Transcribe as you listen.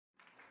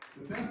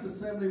The best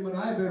assemblyman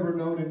I've ever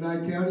known in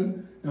Nye County,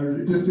 or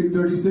District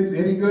 36,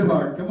 Ed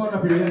Goedhart. Come on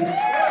up here, Eddie.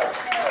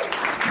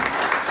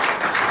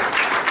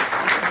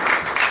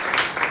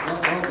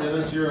 Well,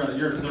 Dennis, you're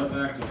a tough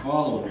act to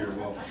follow here.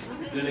 Well,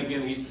 then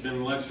again, he's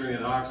been lecturing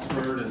at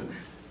Oxford, and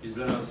he's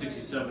been on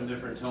 67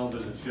 different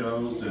television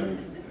shows, and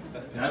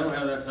I don't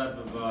have that type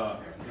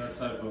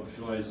of,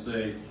 shall I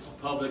say,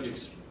 public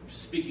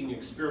speaking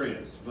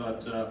experience.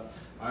 But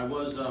I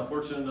was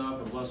fortunate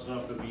enough and blessed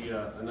enough to be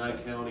a Nye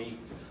County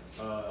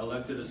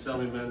elected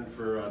assemblyman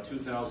for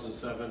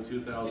 2007,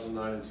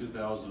 2009, and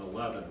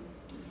 2011.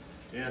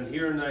 And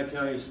here in Nye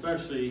County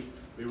especially,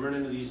 we run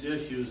into these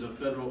issues of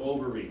federal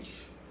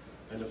overreach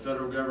and the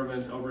federal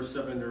government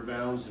overstepping their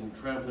bounds and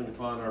trampling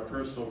upon our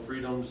personal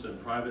freedoms and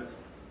private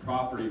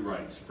property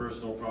rights,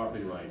 personal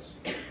property rights.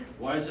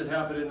 Why does it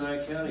happen in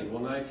Nye County?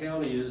 Well, Nye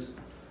County is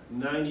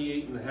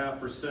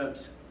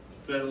 98.5%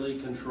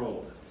 federally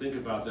controlled. Think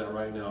about that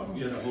right now. If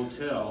you had a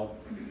hotel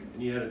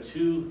and you had a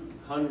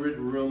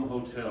 200-room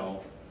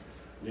hotel,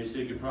 and they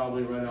say you could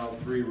probably rent out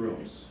 3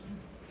 rooms,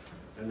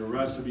 and the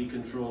rest would be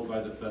controlled by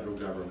the federal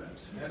government.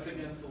 That's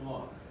against the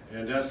law.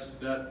 And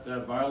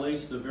that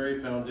violates the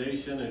very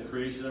foundation and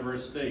creation of our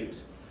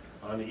state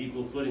on the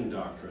equal footing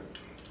doctrine.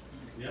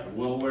 Yeah. I'm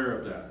well aware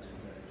of that.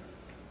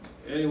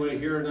 Anyway,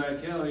 here in Nye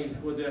County,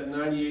 with that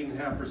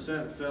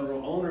 98.5%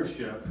 federal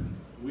ownership,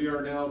 we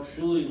are now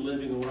truly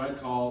living in what I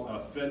call a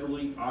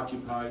federally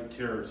occupied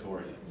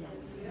territory.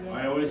 Yes.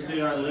 I always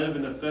say I live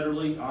in the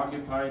federally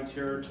occupied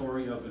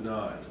territory of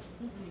Nye.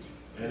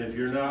 And if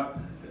you're not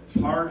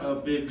part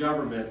of big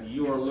government,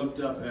 you are looked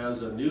up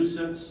as a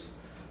nuisance,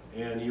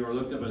 and you are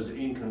looked up as an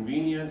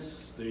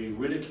inconvenience. They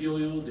ridicule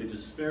you, they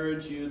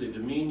disparage you, they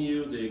demean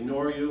you, they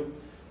ignore you.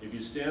 If you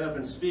stand up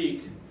and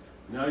speak,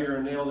 now you're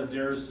a nail that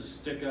dares to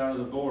stick out of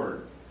the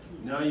board.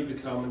 Now you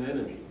become an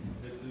enemy.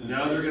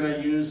 Now they're going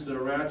to use the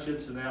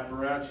ratchets and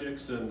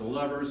apparatchiks and the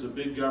levers of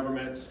big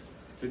government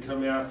to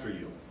come after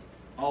you.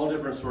 All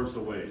different sorts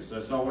of ways. I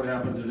saw what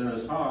happened to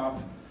Dennis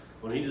Hoff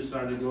when he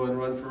decided to go and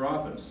run for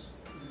office.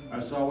 I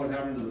saw what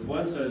happened to the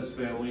Fuentes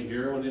family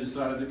here when they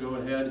decided to go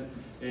ahead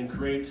and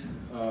create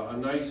a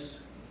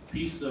nice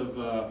piece of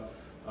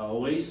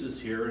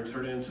oasis here and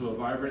turn it into a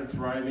vibrant,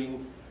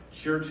 thriving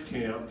church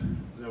camp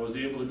that was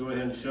able to go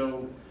ahead and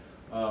show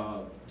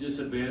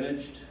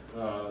disadvantaged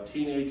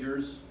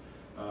teenagers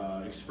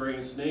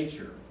experience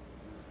nature.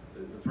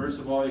 First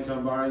of all, you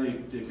come by,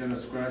 they kind of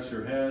scratch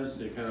their heads,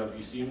 you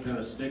see them kind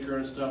of snicker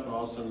and stuff,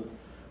 all of a sudden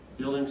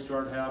buildings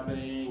start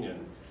happening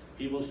and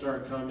people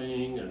start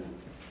coming, and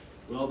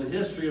well, the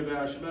history of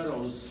Ash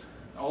Meadows,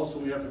 also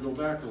we have to go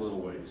back a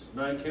little ways.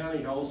 Nye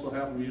County also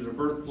happened to be the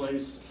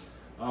birthplace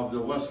of the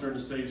Western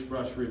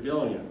Sagebrush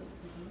Rebellion.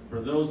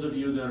 For those of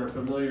you that are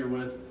familiar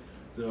with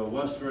the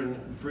Western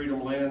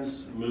Freedom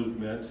Lands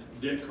movement,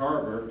 Dick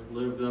Carver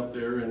lived up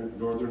there in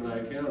northern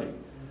Nye County.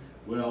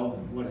 Well,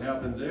 what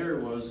happened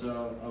there was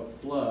a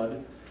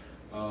flood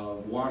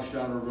washed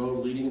out a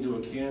road leading to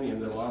a canyon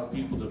that a lot of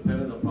people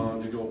depended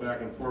upon to go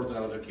back and forth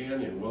out of the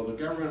canyon. Well, the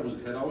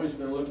government had always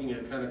been looking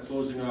at kind of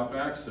closing off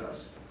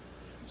access.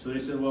 So they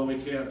said, well, we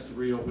can't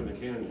reopen the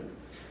canyon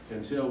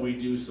until we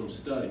do some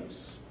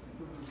studies.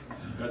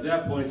 At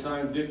that point in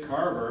time, Dick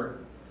Carver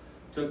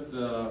took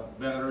the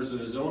matters in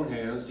his own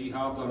hands. He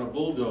hopped on a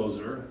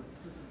bulldozer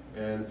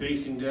and,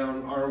 facing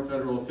down armed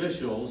federal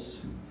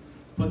officials,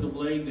 put the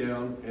blade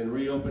down and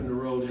reopened the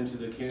road into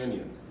the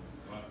canyon.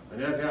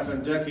 And that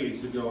happened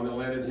decades ago, and it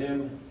landed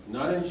him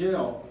not in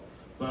jail,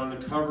 but on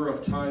the cover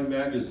of Time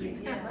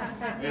magazine.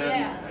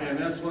 And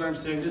that's what I'm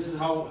saying. This is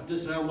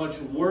how much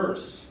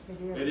worse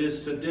it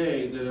is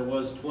today than it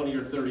was 20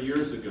 or 30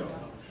 years ago.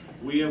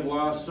 We have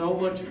lost so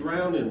much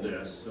ground in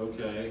this,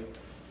 okay?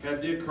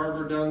 Had Dick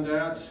Carver done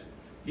that,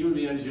 he would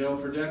be in jail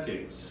for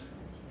decades.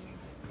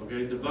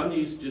 Okay, the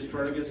Bundys just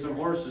try to get some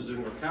horses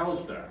and their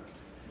cows back.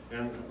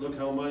 And look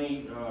how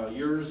many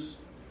years,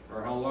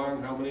 or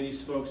how many of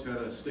these folks had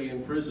to stay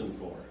in prison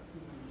for.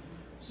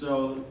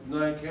 So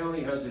Nye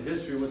County has a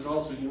history. What's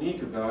also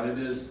unique about it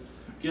is,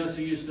 guess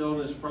who used to own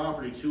this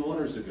property 2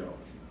 owners ago?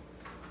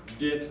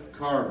 Dick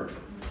Carver.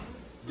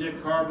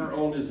 Dick Carver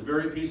owned this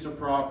very piece of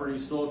property,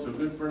 sold it to a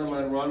good friend of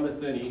mine, Ron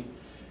Matheny,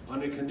 on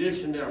the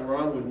condition that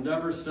Ron would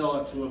never sell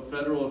it to a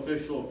federal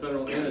official, a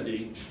federal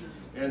entity,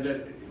 and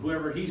that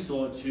whoever he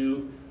sold it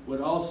to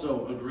would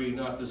also agree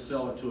not to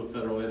sell it to a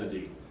federal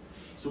entity.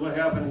 So what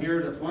happened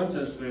here, the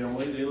Fuentes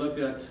family, they looked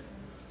at,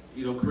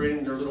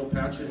 creating their little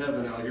patch of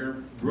heaven out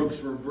here.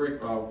 Brooks were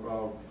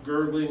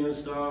gurgling and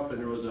stuff,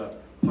 and there was a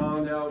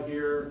pond out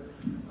here.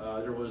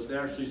 There was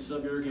naturally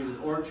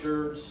sub-irrigated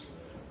orchards.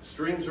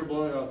 Streams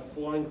were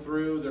flowing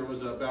through. There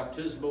was a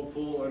baptismal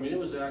pool. I mean, it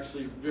was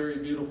actually a very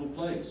beautiful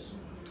place.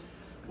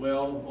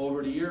 Well,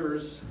 over the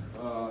years,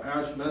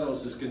 Ash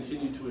Meadows has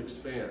continued to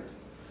expand.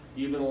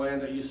 Even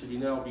land that used to be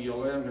now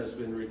BLM has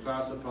been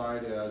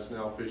reclassified as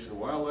now Fish and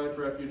Wildlife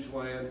Refuge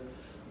land.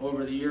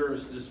 Over the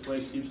years, this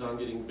place keeps on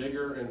getting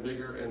bigger and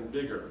bigger and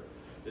bigger.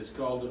 It's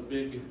called the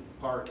Big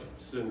Park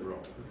Syndrome.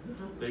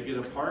 They get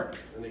a park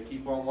and they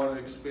keep on wanting to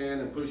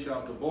expand and push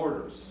out the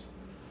borders.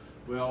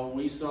 Well,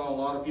 we saw a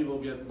lot of people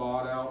get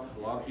bought out, a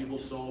lot of people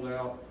sold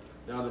out.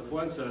 Now, the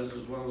Fuentes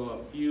is one of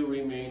the few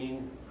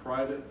remaining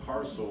private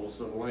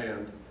parcels of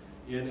land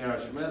in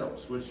Ash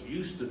Meadows, which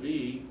used to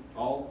be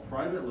all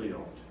privately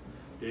owned,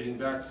 dating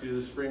back to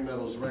the Spring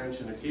Meadows Ranch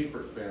and the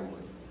Capert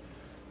family.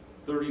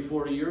 30,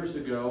 40 years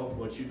ago,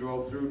 once you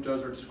drove through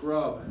Desert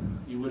Scrub,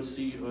 you would have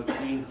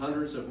seen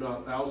hundreds, if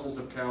not thousands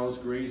of cows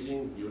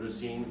grazing. You would have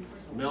seen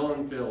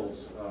melon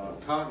fields,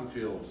 cotton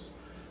fields,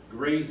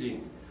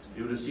 grazing.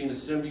 You would have seen a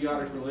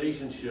symbiotic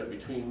relationship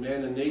between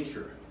man and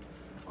nature.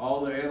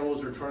 All the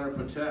animals are trying to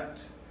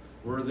protect.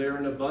 We're there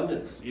in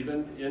abundance,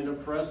 even in the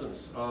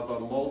presence of a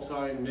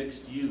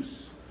multi-mixed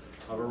use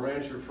of a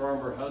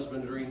rancher-farmer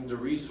husbanding the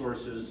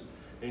resources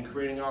and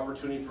creating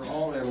opportunity for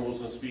all animals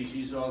and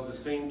species, while at the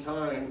same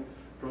time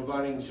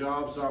providing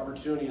jobs,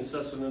 opportunity, and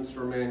sustenance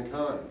for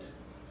mankind.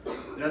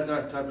 That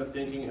type of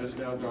thinking has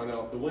now gone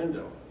out the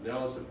window.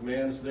 Now, as if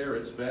man's there,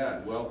 it's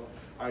bad. Well,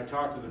 I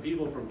talked to the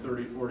people from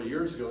 30, 40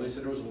 years ago, and they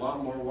said there was a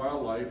lot more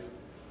wildlife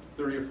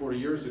 30 or 40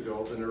 years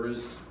ago than there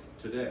is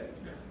today.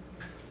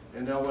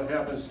 And now what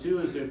happens too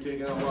is they've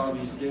taken out a lot of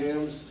these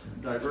dams,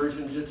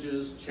 diversion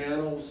ditches,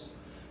 channels.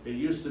 It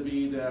used to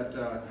be that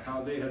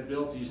how they had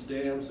built these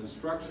dams and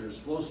structures,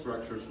 flow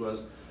structures,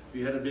 was if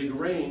you had a big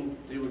rain,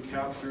 they would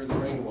capture the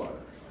rainwater.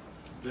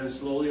 Then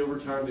slowly over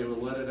time they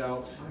would let it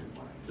out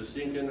to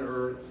sink into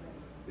earth.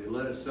 They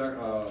let it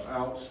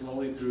out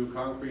slowly through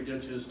concrete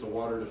ditches to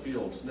water the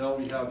fields. Now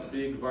we have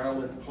big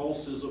violent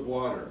pulses of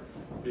water.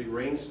 Big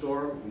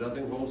rainstorm,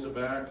 nothing holds it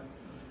back.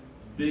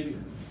 Big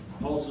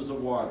pulses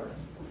of water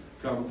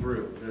come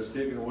through. It has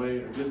taken away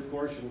a good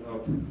portion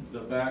of the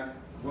back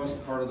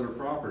west part of their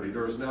property.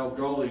 There's now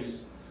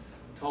gullies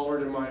taller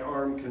than my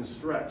arm can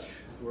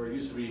stretch, where it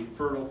used to be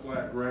fertile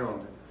flat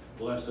ground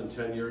less than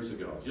 10 years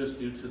ago, just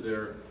due to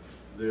their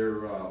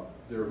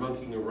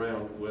monkeying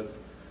around with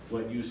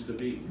what used to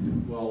be.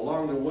 Well,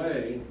 along the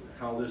way,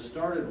 how this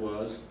started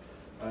was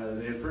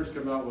they had first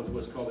come out with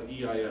what's called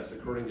the EIS.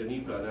 According to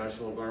NEPA,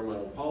 National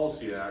Environmental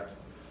Policy Act,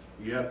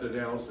 you have to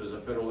announce as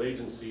a federal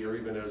agency or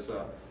even as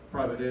a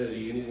private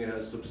entity, anything that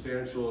has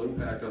substantial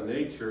impact on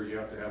nature, you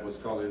have to have what's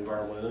called an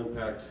environmental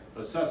impact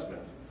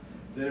assessment.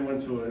 Then it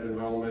went to an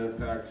environmental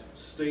impact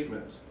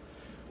statement.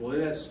 Well, in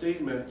that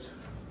statement,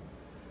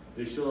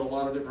 they showed a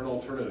lot of different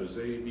alternatives,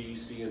 A, B,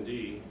 C, and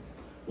D.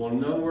 Well,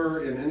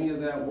 nowhere in any of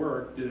that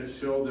work did it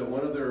show that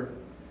one of their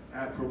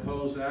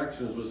proposed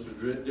actions was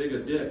to dig a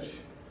ditch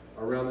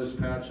around this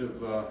patch of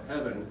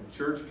heaven,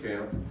 church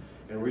camp,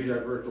 and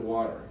redivert the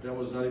water. That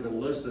was not even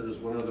listed as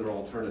one of their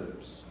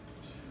alternatives.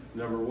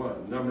 Number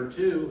one. Number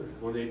two,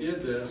 when they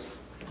did this,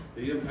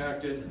 they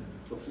impacted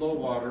the flow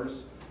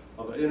waters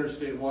of an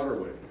interstate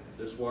waterway.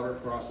 This water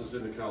crosses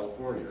into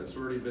California. It's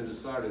already been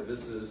decided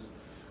this is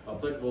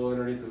applicable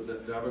underneath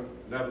the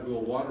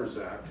Navigable Waters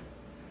Act.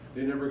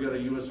 They never got a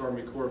U.S.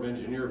 Army Corps of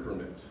Engineer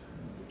permit.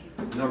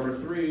 Number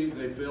three,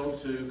 they failed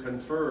to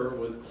confer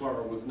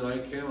with Nye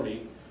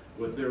County,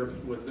 with their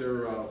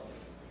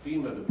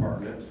FEMA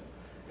department,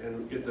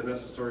 and get the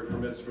necessary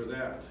permits for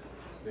that.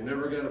 They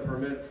never got a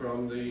permit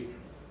from the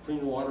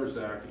Clean Waters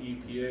Act,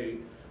 EPA,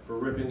 for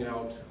ripping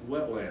out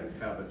wetland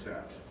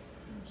habitat.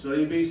 So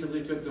they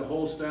basically took the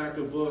whole stack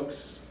of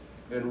books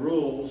and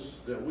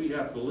rules that we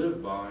have to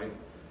live by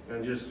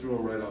and just threw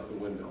them right out the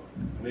window.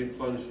 And they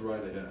plunged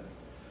right ahead.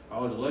 I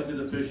was an elected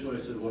official. I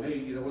said, well, hey,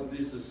 you know what,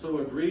 this is so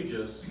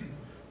egregious,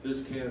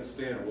 this can't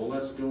stand. Well,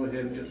 let's go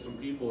ahead and get some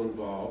people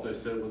involved. I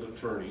said with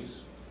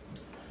attorneys.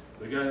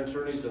 They got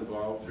attorneys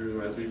involved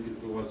through, I think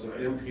it was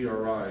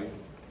MPRI,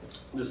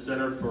 the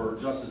Center for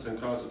Justice and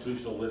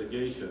Constitutional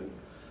Litigation.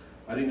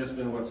 I think that's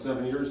been, what,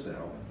 7 years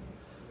now.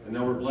 And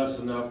now we're blessed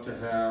enough to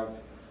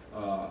have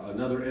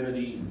another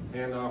entity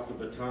hand off the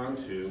baton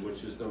to,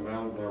 which is the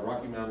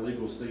Rocky Mountain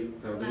Legal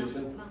State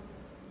Foundation. Mountain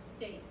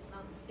State.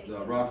 The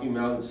Rocky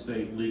Mountain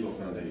State Legal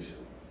Foundation.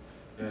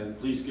 And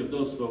please give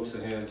those folks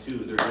a hand too.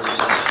 They're very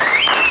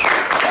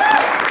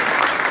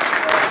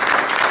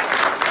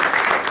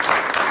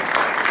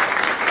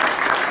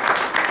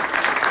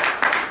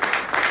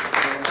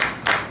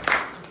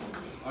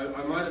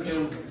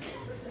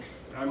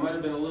I might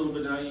have been a little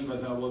bit naive. I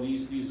thought, well,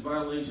 these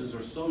violations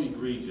are so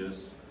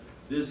egregious,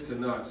 this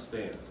cannot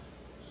stand.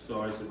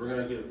 So I said, we're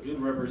going to get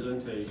good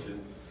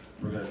representation,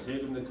 we're going to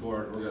take them to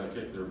court, we're going to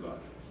kick their butt.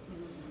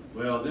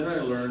 Well, then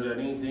I learned that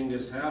anything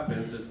this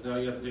happens, it's now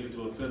you have to take it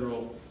to a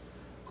federal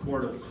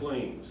court of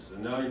claims.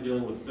 And now you're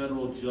dealing with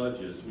federal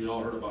judges. We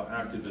all heard about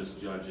activist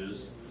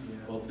judges.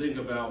 Well, think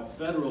about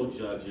federal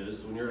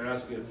judges. When you're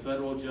asking a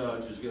federal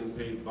judge who's getting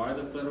paid by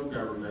the federal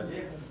government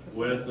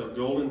with a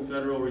golden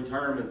federal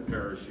retirement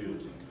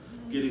parachute,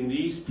 getting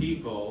these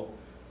people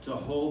to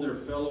hold their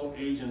fellow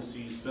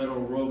agencies,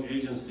 federal rogue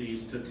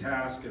agencies, to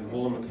task and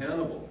hold them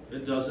accountable.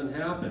 It doesn't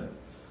happen.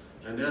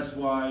 And that's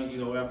why, you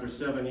know, after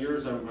 7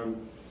 years,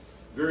 I'm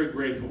very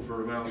grateful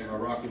for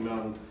Rocky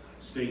Mountain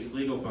State's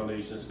Legal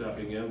Foundation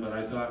stepping in, but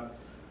I thought,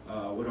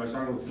 when I was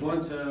talking with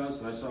Fuentes,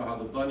 and I saw how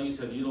the bunnies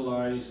had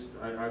utilized,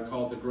 I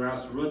call it the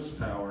grassroots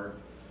power,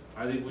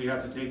 I think we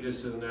have to take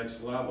this to the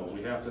next level.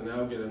 We have to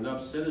now get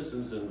enough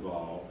citizens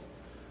involved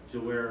to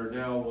where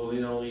now will they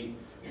not only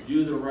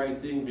do the right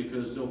thing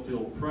because they'll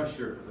feel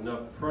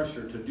enough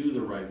pressure to do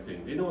the right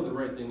thing. They know what the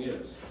right thing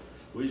is.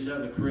 We just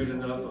have to create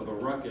enough of a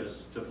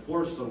ruckus to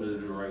force them to do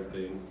the right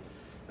thing.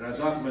 And I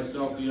thought to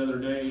myself the other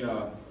day,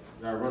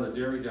 I run a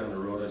dairy down the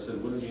road, I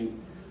said, wouldn't it be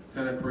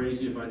kind of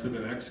crazy if I took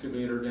an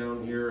excavator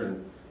down here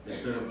and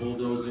instead of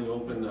bulldozing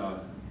open, I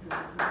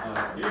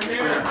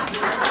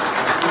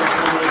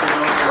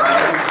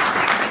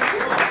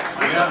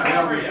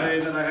have to say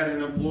that I had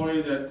an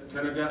employee that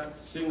kind of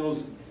got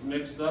signals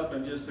mixed up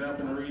and just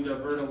happened to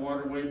redivert a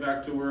waterway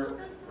back to where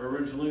it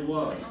originally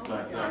was.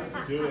 But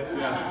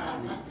yeah.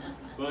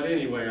 But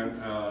anyway,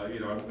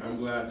 I'm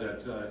glad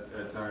that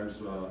at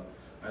times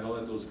I don't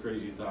let those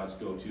crazy thoughts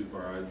go too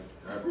far.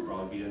 I'd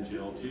probably be in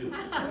jail too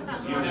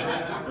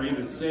for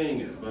even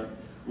saying it. But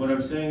what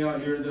I'm saying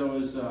out here though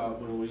is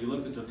when we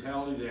look at the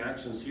totality of the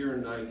actions here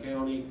in Nye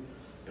County,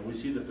 and we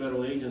see the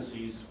federal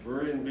agencies,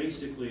 we're in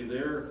basically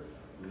their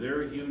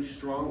huge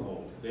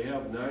stronghold. They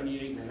have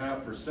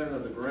 98.5%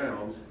 of the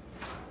ground,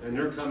 and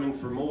they're coming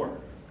for more.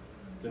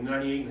 The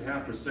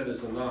 98.5%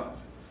 is enough.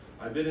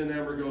 I've been in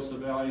Amargosa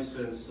Valley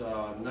since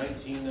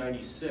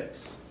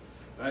 1996.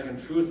 I can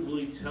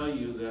truthfully tell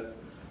you that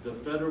the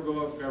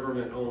federal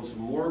government owns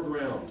more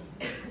ground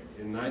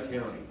in Nye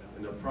County,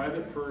 and the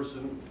private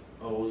person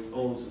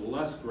owns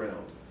less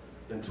ground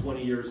than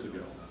 20 years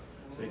ago.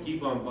 They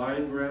keep on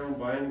buying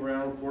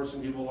ground,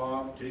 forcing people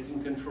off,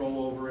 taking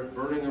control over it,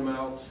 burning them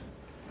out.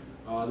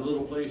 The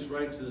little place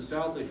right to the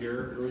south of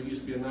here, there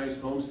used to be a nice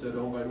homestead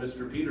owned by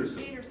Mr.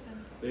 Peterson.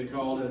 They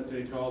called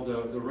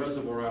the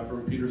reservoir after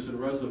him, Peterson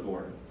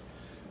Reservoir.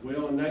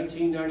 Well, in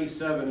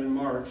 1997 in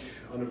March,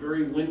 on a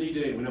very windy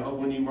day, we know how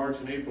windy March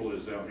and April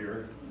is out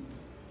here,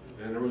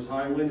 and there was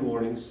high wind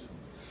warnings,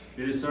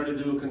 they decided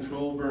to do a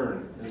controlled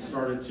burn and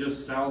started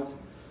just south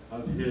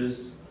of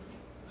his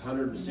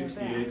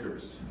 160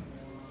 acres.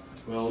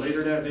 Well,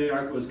 later that day,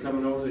 I was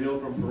coming over the hill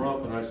from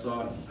Pahrump and I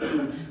saw a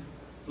huge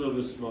plume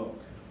of smoke.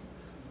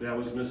 That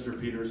was Mr.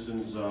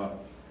 Peterson's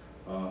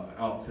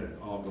outfit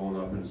all going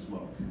up in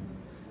smoke.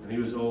 And he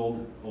was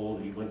old,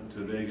 he went to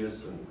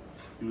Vegas and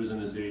he was in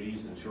his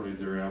 80s, and shortly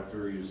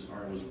thereafter his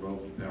arm was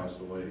broke, he passed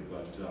away.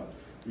 But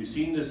we've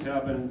seen this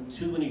happen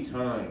too many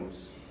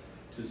times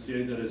to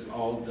say that it's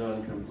all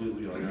done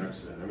completely on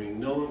accident. I mean,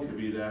 no one could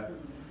be that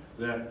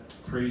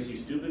crazy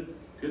stupid,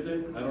 could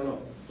they? I don't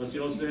know. What's the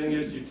old saying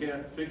is, you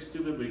can't fix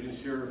stupid, but you can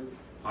sure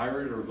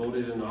hire it or vote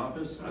it in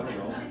office? I don't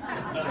know.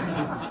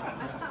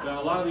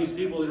 Now, a lot of these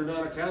people, they're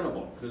not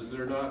accountable because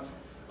they're not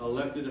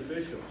elected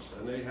officials,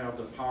 and they have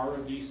the power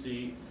of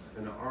DC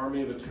and an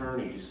army of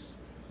attorneys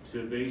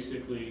to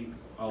basically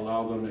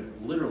allow them to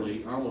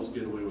literally almost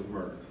get away with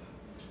murder.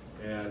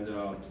 And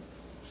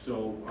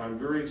so I'm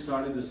very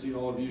excited to see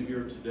all of you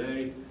here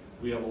today.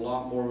 We have a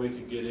lot more we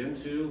could get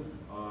into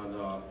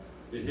on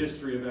the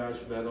history of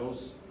Ash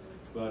Meadows,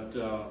 but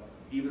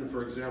even,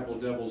 for example,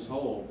 Devil's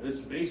Hole, it's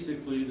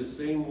basically the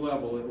same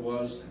level it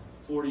was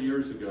 40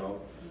 years ago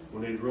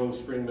when they drove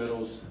Spring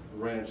Meadows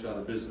Ranch out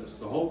of business.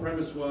 The whole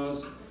premise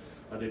was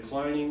any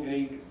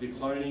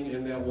declining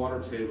in that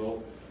water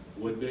table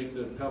would make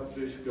the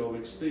pupfish go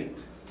extinct.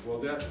 Well,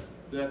 that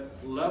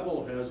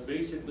level has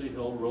basically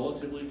held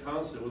relatively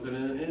constant within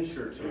an inch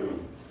or two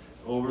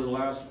over the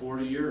last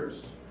 40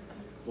 years.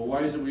 Well,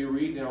 why is it we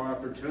read now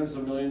after tens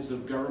of millions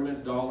of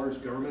government dollars,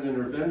 government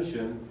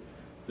intervention,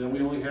 that we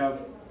only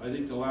have, I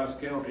think the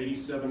last count,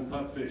 87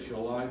 pupfish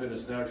alive in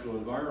its natural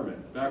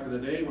environment? Back in the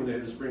day when they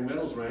had the Spring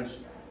Meadows Ranch,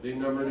 they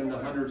numbered in the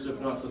hundreds, if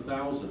not the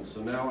thousands.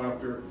 So now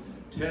after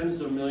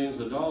tens of millions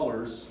of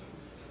dollars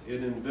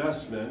in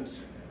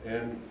investment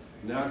and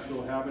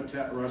natural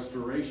habitat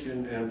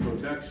restoration and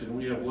protection,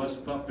 we have less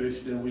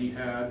pupfish than we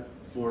had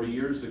 40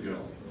 years ago.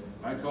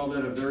 I call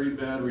that a very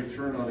bad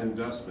return on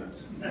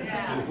investment.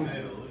 Yes.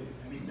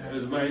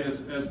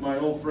 As my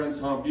old friend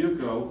Tom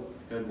Bucco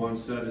had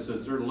once said, it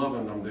says, they're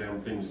loving them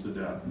damn things to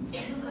death.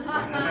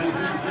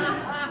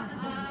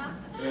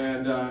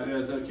 And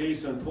as a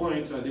case in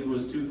point, I think it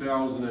was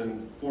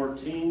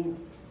 2014,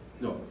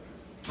 no,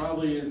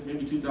 probably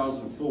maybe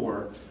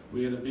 2004,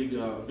 we had a big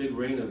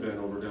rain event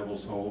over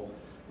Devil's Hole,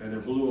 and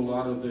it blew a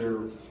lot of their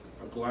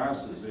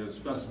glasses. They had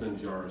specimen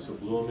jars, so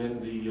blew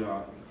them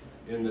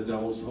in the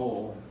Devil's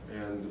Hole.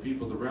 And the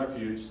people at the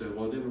refuge said,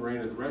 well, it didn't rain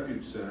at the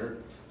refuge center,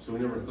 so we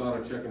never thought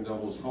of checking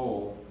Devil's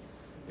Hole.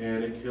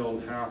 And it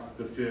killed half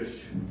the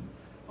fish.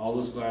 All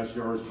those glass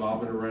jars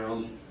bobbing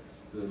around,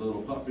 the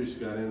little pupfish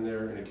got in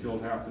there, and it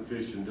killed half the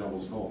fish in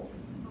Devil's Hole.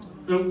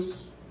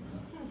 Oops.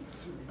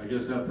 I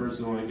guess that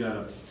person only got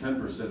a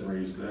 10%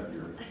 raise that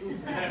year.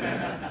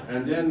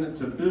 And then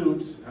to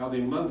boot, how they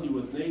monkey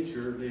with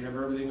nature, they have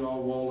everything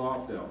all walled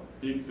off now.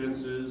 Big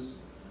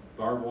fences,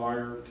 barbed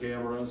wire,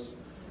 cameras.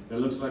 It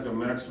looks like a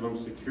maximum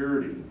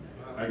security.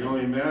 I can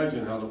only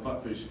imagine how the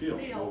pupfish feel.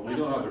 Well, we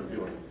know how they're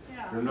feeling.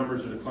 Their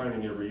numbers are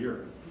declining every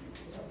year.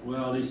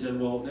 Well, they said,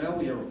 well, now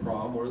we have a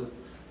problem where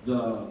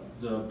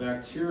the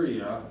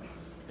bacteria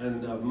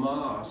and the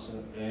moss,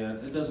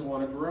 and it doesn't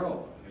want to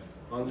grow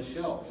on the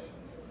shelf.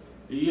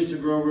 It used to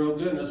grow real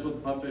good, and that's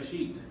what the pupfish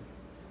eat.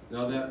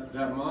 Now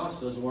that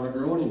moss doesn't want to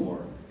grow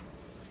anymore.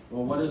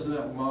 Well, why doesn't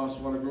that moss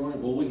want to grow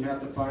anymore? Well, we have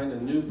to find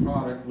a new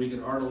product we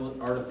can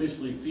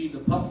artificially feed the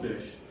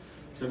pupfish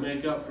to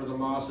make up for the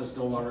moss that's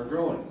no longer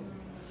growing.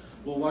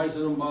 Well, why is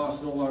the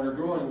moss no longer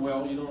growing?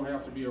 Well, you don't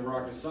have to be a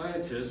rocket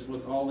scientist.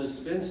 With all this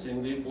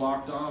fencing, they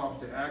blocked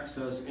off the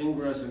access,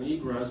 ingress, and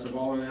egress of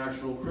all the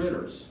natural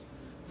critters.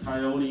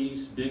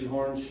 Coyotes,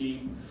 bighorn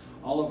sheep,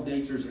 all of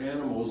nature's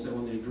animals that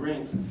when they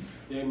drink,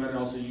 they might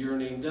also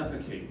urinate and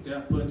defecate.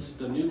 That puts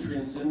the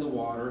nutrients in the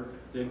water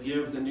that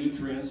give the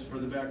nutrients for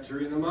the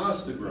bacteria and the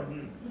moss to grow.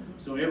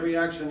 So every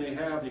action they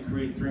have, they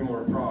create 3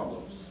 more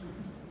problems.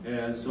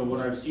 And so what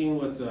I've seen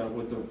with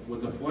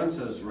the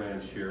Fuentes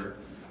Ranch here,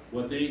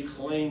 what they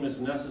claim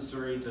is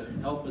necessary to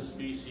help a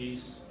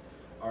species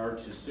or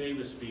to save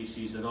a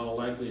species in all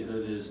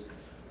likelihood is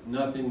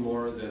nothing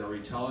more than a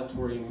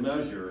retaliatory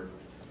measure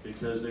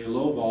because they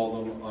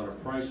lowball them on a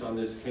price on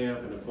this camp,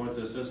 and the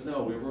Fuentes says,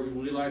 no,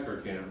 we like our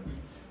camp.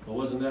 But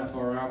wasn't that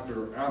far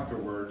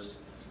afterwards,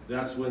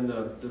 that's when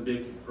the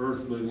big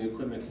earth-moving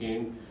equipment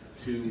came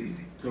to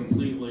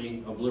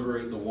completely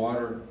obliterate the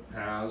water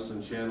paths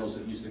and channels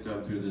that used to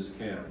come through this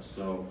camp.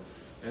 So,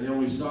 and then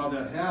we saw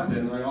that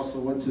happen. I also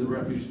went to the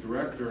refuge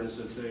director and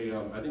said,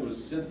 I think it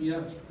was Cynthia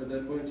at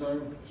that point in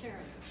time?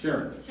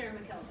 Sharon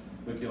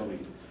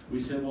McKelvey. We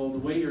said, well, the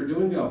way you're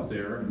doing up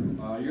there,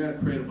 you're going to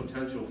create a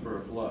potential for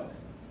a flood.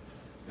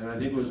 And I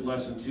think it was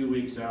less than 2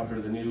 weeks after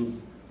the new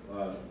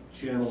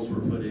channels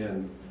were put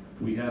in,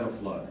 we had a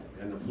flood.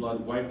 And the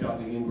flood wiped out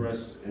the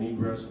ingress and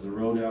egress of the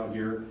road out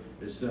here.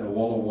 It sent a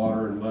wall of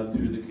water and mud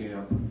through the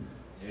camp.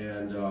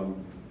 And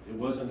it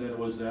wasn't that it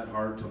was that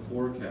hard to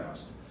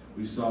forecast.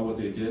 We saw what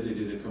they did. They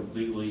did it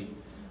completely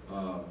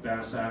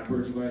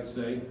bass-backward, you might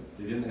say.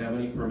 They didn't have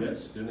any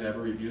permits, didn't have a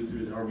review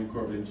through the Army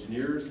Corps of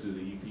Engineers, through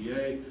the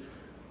EPA.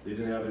 They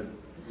didn't have it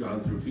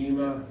gone through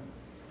FEMA.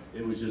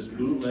 It was just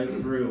bootlegged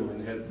through,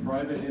 and had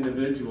private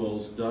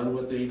individuals done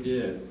what they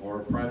did, or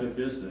private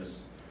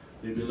business,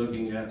 they'd be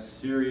looking at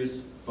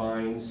serious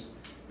fines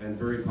and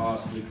very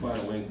possibly quite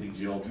a lengthy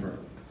jail term.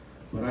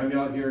 But I'm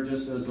out here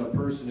just as a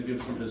person to give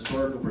some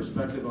historical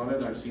perspective on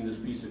it. I've seen this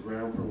piece of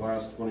ground for the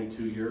last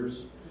 22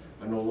 years.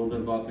 I know a little bit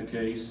about the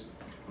case.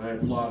 I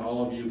applaud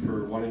all of you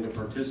for wanting to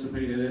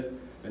participate in it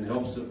and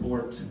help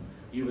support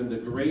even the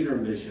greater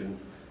mission,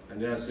 and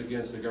that's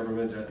against the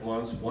government that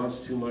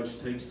wants too much,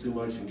 takes too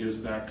much, and gives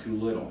back too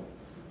little.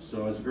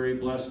 So I was very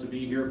blessed to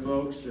be here,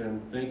 folks,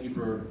 and thank you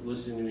for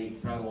listening to me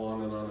prattle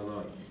on and on and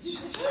on.